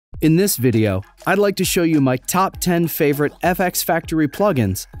In this video, I'd like to show you my top 10 favorite FxFactory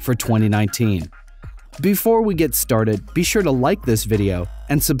plugins for 2019. Before we get started, be sure to like this video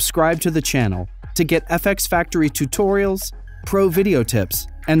and subscribe to the channel to get FxFactory tutorials, pro video tips,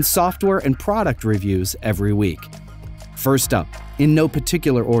 and software and product reviews every week. First up, in no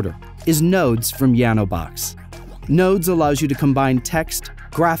particular order, is Nodes from Yanobox. Nodes allows you to combine text,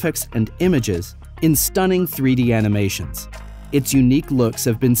 graphics, and images in stunning 3D animations. Its unique looks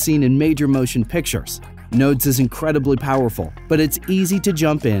have been seen in major motion pictures. Nodes is incredibly powerful, but it's easy to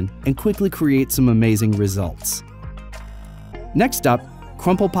jump in and quickly create some amazing results. Next up,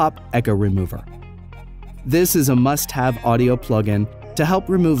 CrumplePop EchoRemover. This is a must-have audio plugin to help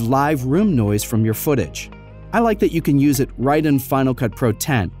remove live room noise from your footage. I like that you can use it right in Final Cut Pro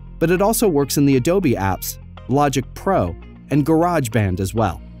 10, but it also works in the Adobe apps, Logic Pro, and GarageBand as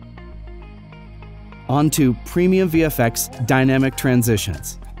well. On to PremiumVFX Dynamic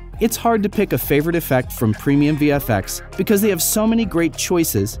Transitions. It's hard to pick a favorite effect from PremiumVFX because they have so many great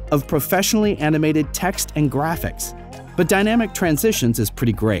choices of professionally animated text and graphics. But Dynamic Transitions is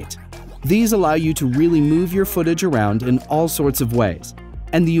pretty great. These allow you to really move your footage around in all sorts of ways,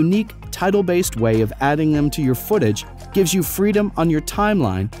 and the unique title-based way of adding them to your footage gives you freedom on your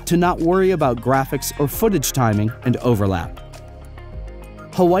timeline to not worry about graphics or footage timing and overlap.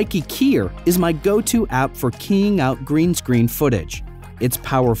 Hawaiki Keyer is my go-to app for keying out green screen footage. It's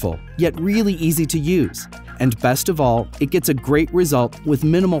powerful, yet really easy to use. And best of all, it gets a great result with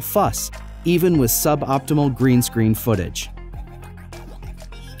minimal fuss, even with suboptimal green screen footage.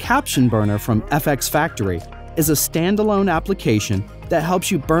 Caption Burner from FxFactory is a standalone application that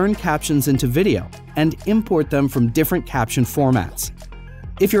helps you burn captions into video and import them from different caption formats.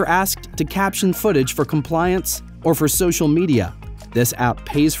 If you're asked to caption footage for compliance or for social media, this app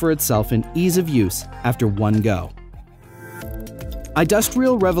pays for itself in ease of use after one go.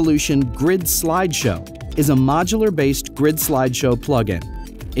 Industrial Revolution Grid Slideshow is a modular-based grid slideshow plugin.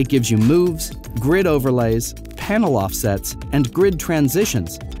 It gives you moves, grid overlays, panel offsets, and grid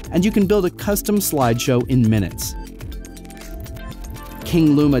transitions, and you can build a custom slideshow in minutes.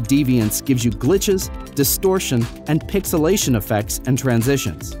 Kingluma Deviance gives you glitches, distortion, and pixelation effects and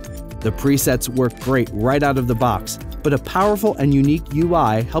transitions. The presets work great right out of the box, but a powerful and unique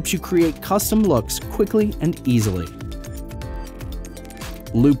UI helps you create custom looks quickly and easily.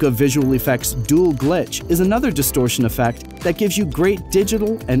 Luca Visual Effects Dual Glitch is another distortion effect that gives you great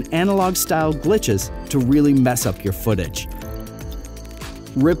digital and analog style glitches to really mess up your footage.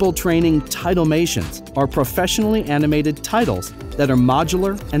 Ripple Training TitleMations are professionally animated titles that are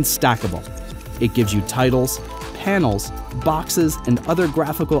modular and stackable. It gives you titles, panels, boxes, and other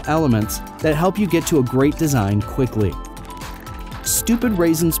graphical elements that help you get to a great design quickly. Stupid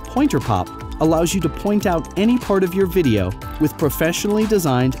Raisins Pointer Pop allows you to point out any part of your video with professionally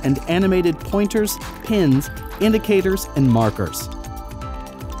designed and animated pointers, pins, indicators, and markers.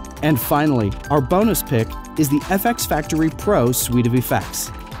 And finally, our bonus pick is the FxFactory Pro suite of effects.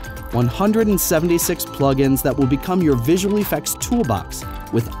 176 plugins that will become your visual effects toolbox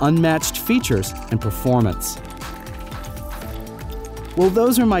with unmatched features and performance. Well,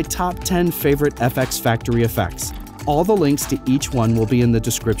 those are my top 10 favorite FxFactory effects. All the links to each one will be in the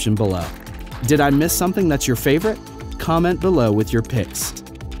description below. Did I miss something that's your favorite? Comment below with your picks.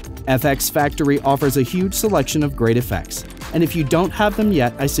 FxFactory offers a huge selection of great effects, and if you don't have them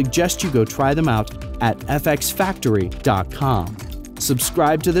yet, I suggest you go try them out at FxFactory.com.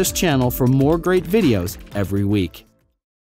 Subscribe to this channel for more great videos every week.